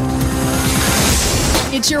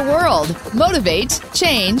 It's your world. Motivate,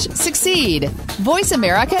 change, succeed.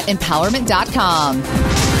 VoiceAmericaEmpowerment.com.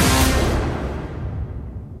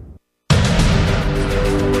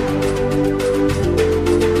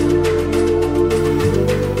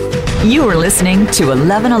 You are listening to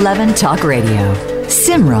 1111 Talk Radio.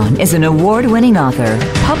 Simran is an award-winning author,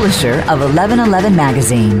 publisher of 1111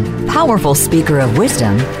 Magazine, powerful speaker of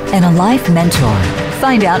wisdom, and a life mentor.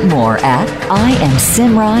 Find out more at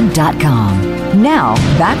IamSimran.com. Now,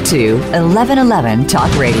 back to 1111 Talk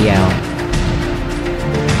Radio.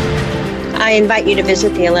 I invite you to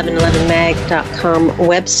visit the 1111mag.com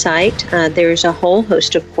website. There's a whole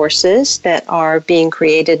host of courses that are being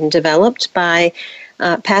created and developed by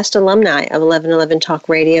past alumni of 1111 Talk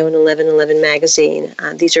Radio and 1111 Magazine.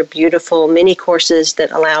 These are beautiful mini courses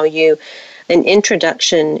that allow you an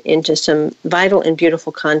introduction into some vital and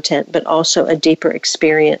beautiful content, but also a deeper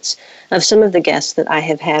experience of some of the guests that I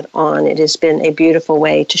have had on. It has been a beautiful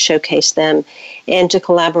way to showcase them and to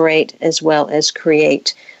collaborate as well as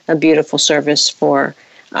create a beautiful service for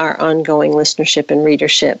our ongoing listenership and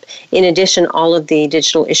readership. In addition, all of the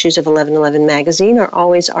digital issues of 1111 Magazine are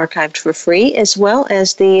always archived for free, as well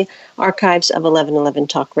as the archives of 1111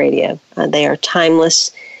 Talk Radio. They are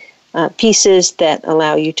timeless pieces that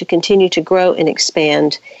allow you to continue to grow and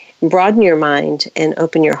expand, broaden your mind, and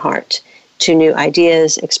open your heart to new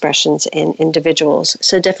ideas, expressions, and individuals.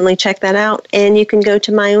 So definitely check that out. And you can go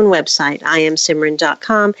to my own website,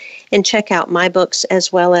 IamSimran.com, and check out my books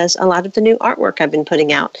as well as a lot of the new artwork I've been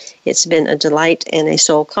putting out. It's been a delight and a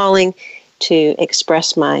soul calling to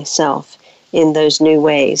express myself in those new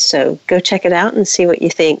ways. So go check it out and see what you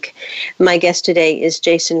think. My guest today is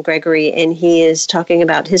Jason Gregory, and he is talking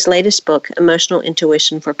about his latest book, Emotional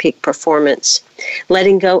Intuition for Peak Performance.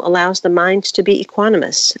 Letting go allows the mind to be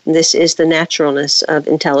equanimous. This is the naturalness of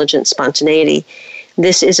intelligent spontaneity.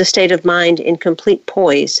 This is a state of mind in complete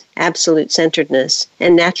poise, absolute centeredness,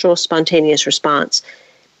 and natural spontaneous response.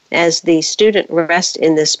 As the student rests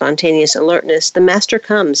in this spontaneous alertness, the master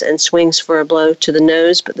comes and swings for a blow to the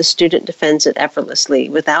nose, but the student defends it effortlessly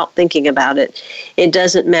without thinking about it. It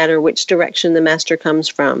doesn't matter which direction the master comes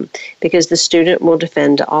from, because the student will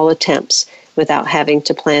defend all attempts without having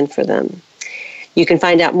to plan for them. You can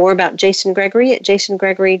find out more about Jason Gregory at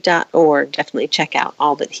jasongregory.org. Definitely check out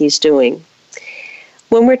all that he's doing.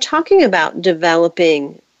 When we're talking about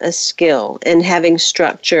developing a skill and having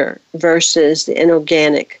structure versus the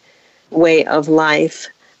inorganic way of life,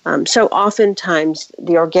 so oftentimes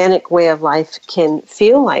the organic way of life can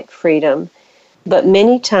feel like freedom, but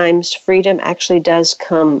many times freedom actually does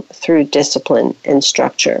come through discipline and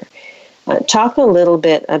structure. Talk a little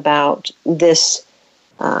bit about this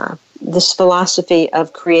philosophy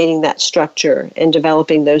of creating that structure and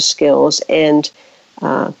developing those skills and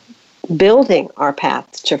building our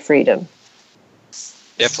path to freedom.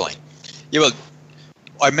 Definitely. Yeah, well,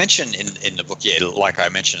 I mentioned in the book, like I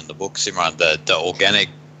mentioned in the book, Simran, the organic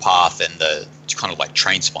path and the kind of like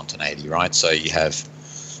trained spontaneity, right? So you have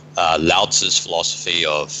Lao Tzu's philosophy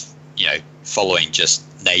of, following just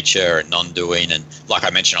nature and non-doing, and like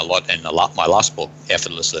I mentioned a lot in my last book,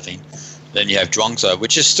 Effortless Living. Then you have Zhuangzi,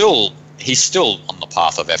 which is he's still on the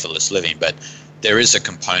path of effortless living, but there is a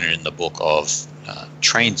component in the book of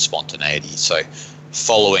trained spontaneity. So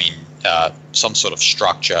following some sort of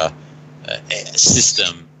structure,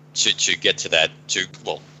 system to get to that, to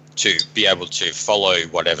be able to follow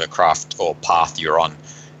whatever craft or path you're on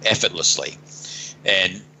effortlessly.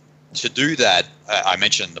 And to do that, I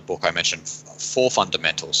mentioned in the book, I mentioned 4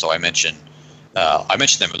 fundamentals. So I mentioned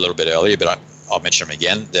them a little bit earlier, but I'll mention them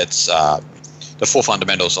again. That's the 4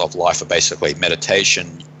 fundamentals of life are basically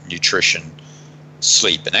meditation, nutrition,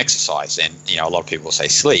 sleep, and exercise. And a lot of people say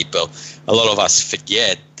sleep, but a lot of us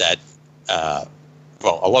forget that. A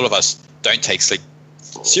lot of us don't take sleep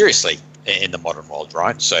seriously in the modern world,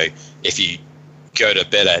 right? So if you go to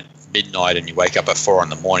bed at midnight and you wake up at 4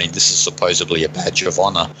 a.m, this is supposedly a badge of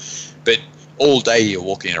honor. But all day you're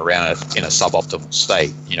walking around in a suboptimal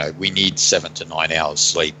state. We need 7 to 9 hours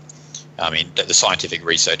sleep. I mean, the scientific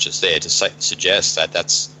research is there to suggest that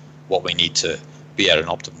that's what we need to be at an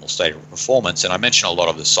optimal state of performance. And I mention a lot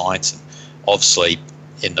of the science of sleep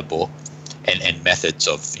in the book and methods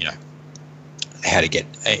of, how to get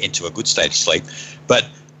into a good state of sleep. But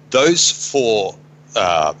those four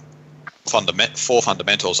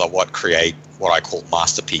fundamentals are what create what I call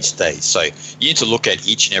masterpiece days. So you need to look at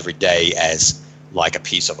each and every day as like a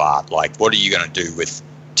piece of art. Like, what are you going to do with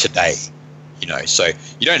today? So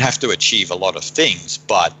you don't have to achieve a lot of things,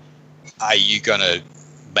 but are you going to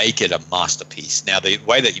make it a masterpiece? Now, the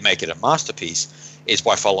way that you make it a masterpiece is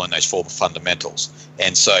by following those four fundamentals.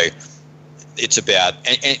 And so it's about,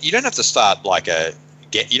 and you don't have to start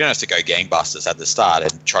you don't have to go gangbusters at the start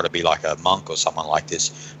and try to be like a monk or someone like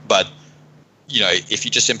this. But, if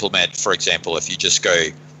you just implement, for example, if you just go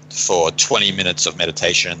for 20 minutes of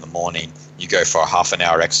meditation in the morning, you go for a half an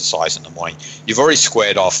hour exercise in the morning, you've already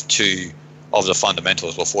squared off 2 of the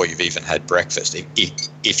fundamentals before you've even had breakfast,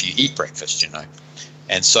 if you eat breakfast,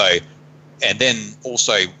 And so, and then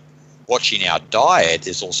also watching our diet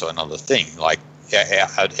is also another thing. Like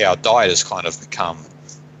our diet has kind of become,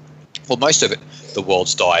 well, most of it, the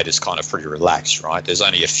world's diet is kind of pretty relaxed, right? There's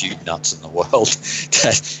only a few nuts in the world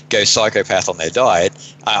that go psychopath on their diet.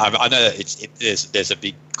 I know that there's a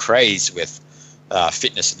big craze with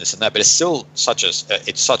fitness and this and that, but it's still such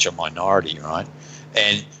a minority, right?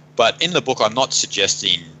 But in the book, I'm not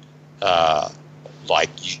suggesting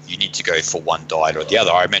you need to go for one diet or the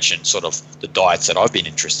other. I mentioned sort of the diets that I've been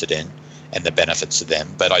interested in and the benefits of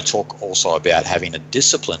them, but I talk also about having a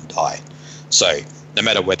disciplined diet. So no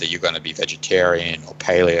matter whether you're going to be vegetarian or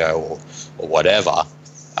paleo or whatever,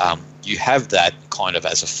 you have that kind of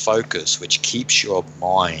as a focus, which keeps your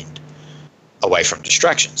mind away from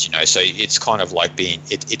distractions, So it's kind of like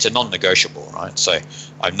it's a non-negotiable, right? So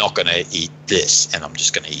I'm not going to eat this and I'm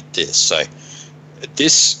just going to eat this. So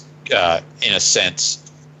this, in a sense,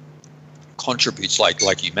 contributes,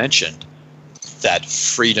 like you mentioned, that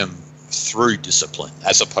freedom through discipline,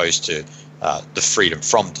 as opposed to the freedom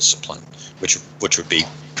from discipline, which would be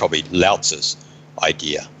probably Lao Tzu's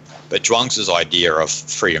idea. But Zhuangzi's idea of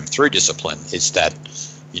freedom through discipline is that,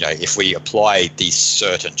 if we apply these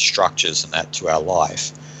certain structures and that to our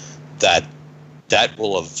life, that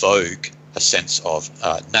will evoke a sense of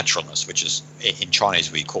naturalness, which is, in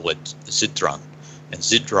Chinese we call it zidran. And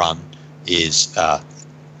zidran is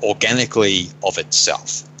organically of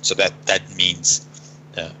itself. So that means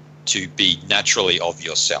to be naturally of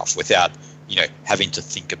yourself without having to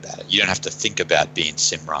think about it. You don't have to think about being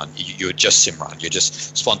Simran. You're just Simran. You're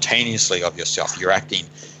just spontaneously of yourself. You're acting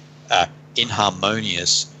in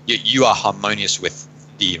harmonious. You are harmonious with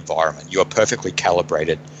the environment. You are perfectly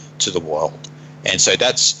calibrated to the world. And so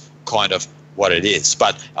that's kind of what it is.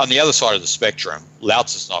 But on the other side of the spectrum, Lao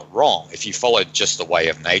Tzu's not wrong. If you follow just the way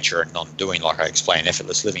of nature and non-doing, like I explained,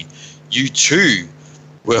 effortless living, you too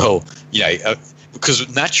will,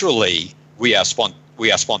 because naturally we are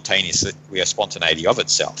spontaneous. We are spontaneity of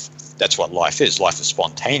itself. That's what life is. Life is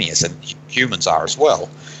spontaneous, and humans are as well.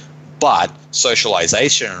 But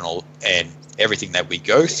socialization and everything that we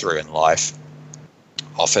go through in life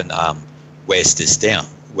often wears this down,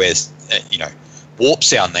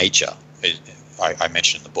 warps our nature. I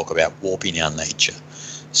mentioned in the book about warping our nature.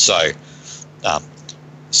 So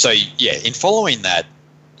in following that,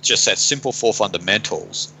 just that simple 4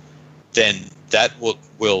 fundamentals, then that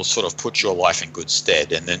will sort of put your life in good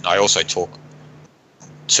stead. And then I also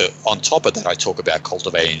on top of that, I talk about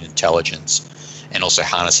cultivating intelligence and also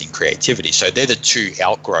harnessing creativity. So they're the 2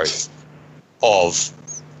 outgrowth of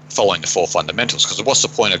following the 4 fundamentals. Because what's the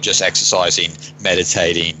point of just exercising,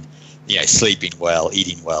 meditating, sleeping well,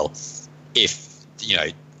 eating well, if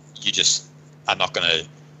you just are not going to,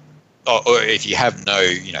 or if you have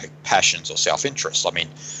no passions or self-interest. I mean,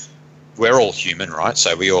 we're all human, right?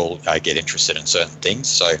 So we all get interested in certain things.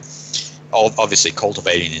 So obviously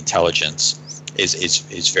cultivating intelligence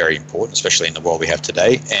is very important, especially in the world we have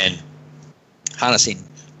today, and harnessing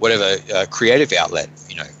whatever creative outlet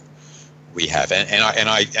we have. And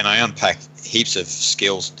I unpack heaps of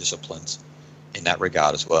skills, disciplines in that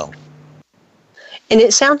regard as well. And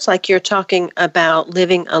it sounds like you're talking about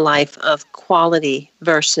living a life of quality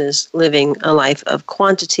versus living a life of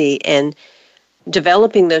quantity, and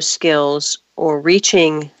developing those skills or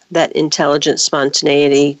reaching that intelligent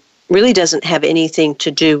spontaneity really doesn't have anything to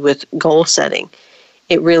do with goal setting.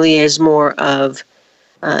 It really is more of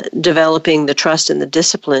developing the trust and the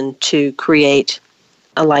discipline to create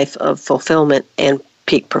a life of fulfillment and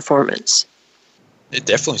peak performance.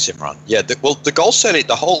 Definitely, Simran. Yeah, the goal setting,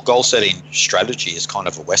 the whole goal setting strategy is kind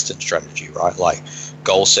of a Western strategy, right? Like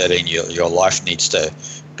goal setting, your life needs to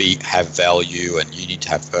have value, and you need to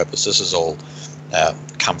have purpose. This is all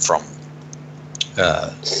come from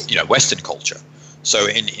Western culture. So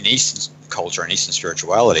in Eastern culture and Eastern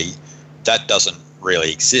spirituality, that doesn't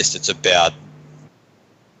really exist. It's about,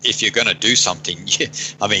 if you're going to do something,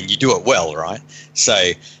 you do it well, right?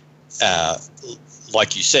 So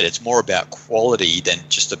like you said, it's more about quality than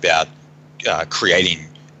just about creating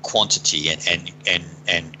quantity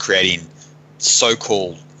and creating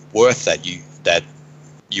so-called worth that you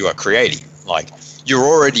are creating. Like, you're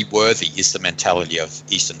already worthy is the mentality of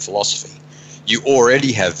Eastern philosophy. You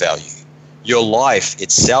already have value. Your life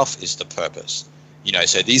itself is the purpose.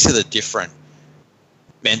 So these are the different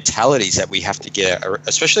mentalities that we have to get,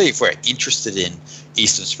 especially if we're interested in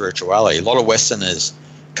Eastern spirituality. A lot of Westerners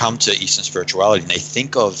come to Eastern spirituality and they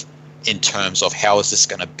think of in terms of, how is this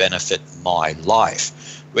going to benefit my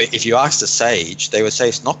life? Where if you ask the sage, they would say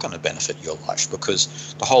it's not going to benefit your life,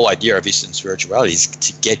 because the whole idea of Eastern spirituality is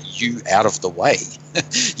to get you out of the way.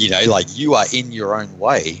 Like, you are in your own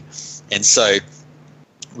way, and so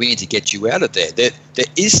we need to get you out of there. There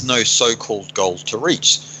is no so-called goal to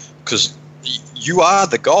reach, because you are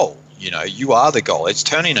the goal. You are the goal. It's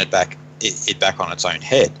turning it back on its own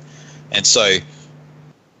head. And so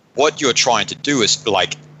what you're trying to do is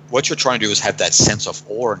have that sense of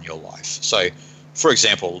awe in your life. So, for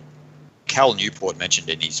example, Cal Newport mentioned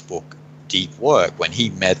in his book Deep Work, when he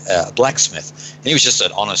met a blacksmith, and he was just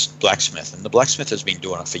an honest blacksmith, and the blacksmith has been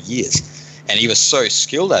doing it for years, and he was so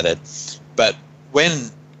skilled at it. But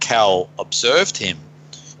when Cal observed him,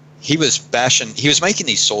 he was making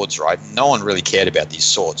these swords, right? No one really cared about these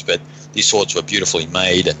swords, but these swords were beautifully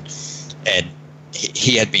made, and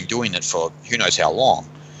he had been doing it for who knows how long.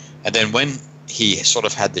 And then when he sort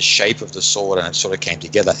of had the shape of the sword and it sort of came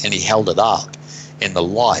together and he held it up in the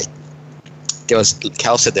light,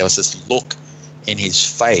 Cal said there was this look in his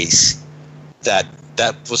face that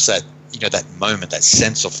was that moment, that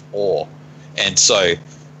sense of awe. And so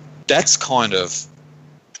that's kind of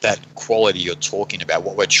that quality you're talking about,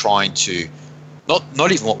 what we're trying to,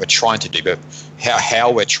 not even what we're trying to do, but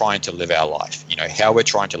how we're trying to live our life. How we're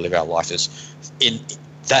trying to live our life is in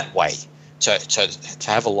that way, to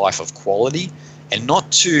have a life of quality, and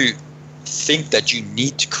not to think that you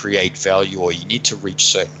need to create value or you need to reach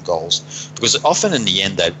certain goals, because often in the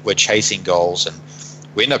end that we're chasing goals and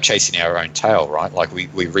we end up chasing our own tail, right? Like we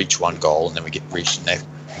reach one goal and then we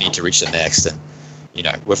need to reach the next, and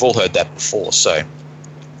we've all heard that before. So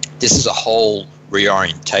this is a whole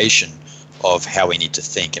reorientation of how we need to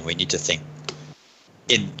think, and we need to think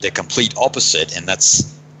in the complete opposite, and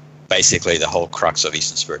that's basically the whole crux of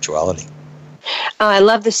Eastern spirituality. I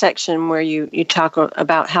love the section where you talk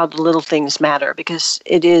about how the little things matter, because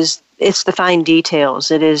it's the fine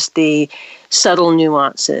details, it is the subtle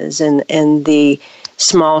nuances and the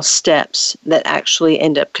small steps that actually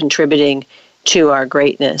end up contributing to our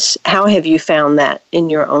greatness. How have you found that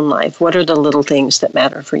in your own life? What are the little things that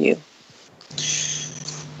matter for you?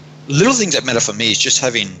 Little things that matter for me is just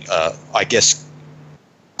having,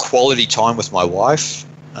 quality time with my wife,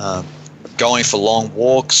 going for long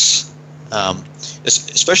walks,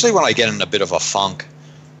 especially when I get in a bit of a funk,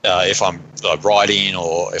 if I'm writing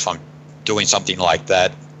or if I'm doing something like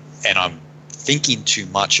that, and I'm thinking too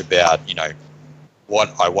much about,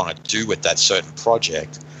 what I want to do with that certain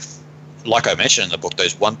project. Like I mentioned in the book,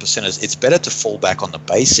 those 1%ers, it's better to fall back on the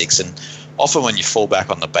basics. And often when you fall back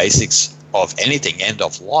on the basics of anything, end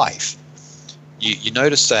of life, you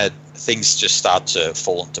notice that things just start to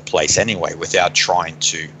fall into place anyway, without trying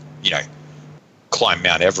to, climb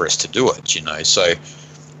Mount Everest to do it, So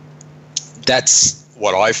that's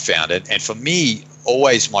what I've found. And for me,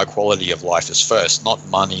 always my quality of life is first, not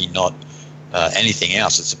money, not anything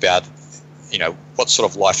else. It's about, what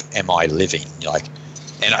sort of life am I living?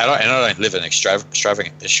 And I don't live an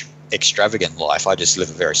extravagant life. I just live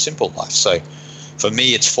a very simple life. So for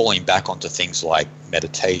me, it's falling back onto things like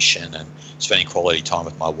meditation and spending quality time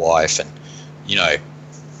with my wife, and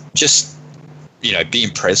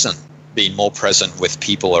being present, being more present with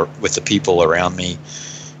the people around me,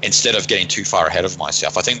 instead of getting too far ahead of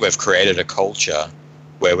myself. I think we've created a culture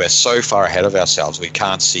where we're so far ahead of ourselves we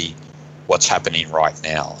can't see what's happening right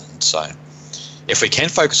now. And so if we can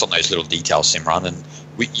focus on those little details, Simran, and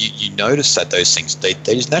you notice that those things, they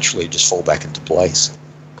just naturally just fall back into place.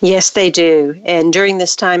 Yes, they do. And during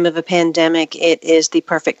this time of a pandemic, it is the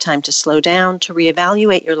perfect time to slow down, to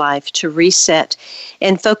reevaluate your life, to reset,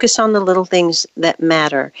 and focus on the little things that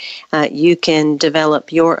matter. You can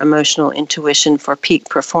develop your emotional intuition for peak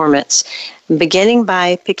performance, beginning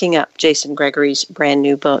by picking up Jason Gregory's brand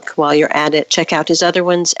new book. While you're at it, check out his other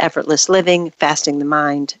ones, Effortless Living, Fasting the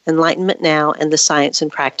Mind, Enlightenment Now, and The Science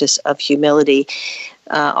and Practice of Humility.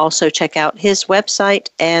 Also, check out his website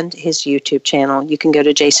and his YouTube channel. You can go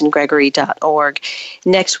to jasongregory.org.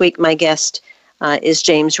 Next week, my guest is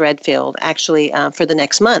James Redfield. Actually, for the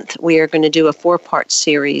next month, we are going to do a 4-part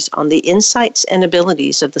series on the insights and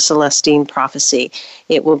abilities of the Celestine prophecy.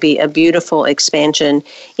 It will be a beautiful expansion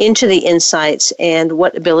into the insights and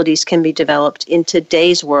what abilities can be developed in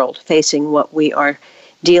today's world, facing what we are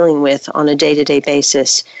dealing with on a day-to-day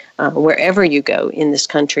basis, wherever you go in this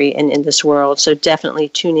country and in this world. So definitely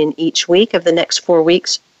tune in each week of the next 4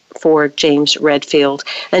 weeks for James Redfield.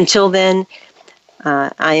 Until then,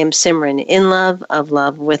 I am Simran, in love, of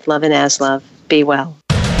love, with love, and as love. Be well.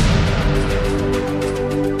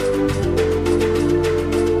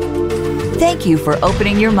 Thank you for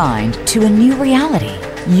opening your mind to a new reality,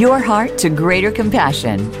 your heart to greater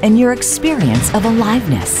compassion, and your experience of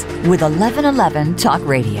aliveness with 1111 Talk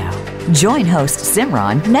Radio. Join host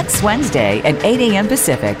Simran next Wednesday at 8 a.m.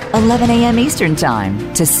 Pacific, 11 a.m. Eastern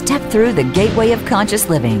Time to step through the gateway of conscious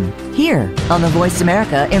living here on the Voice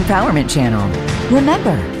America Empowerment Channel.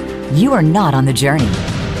 Remember, you are not on the journey.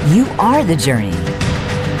 You are the journey.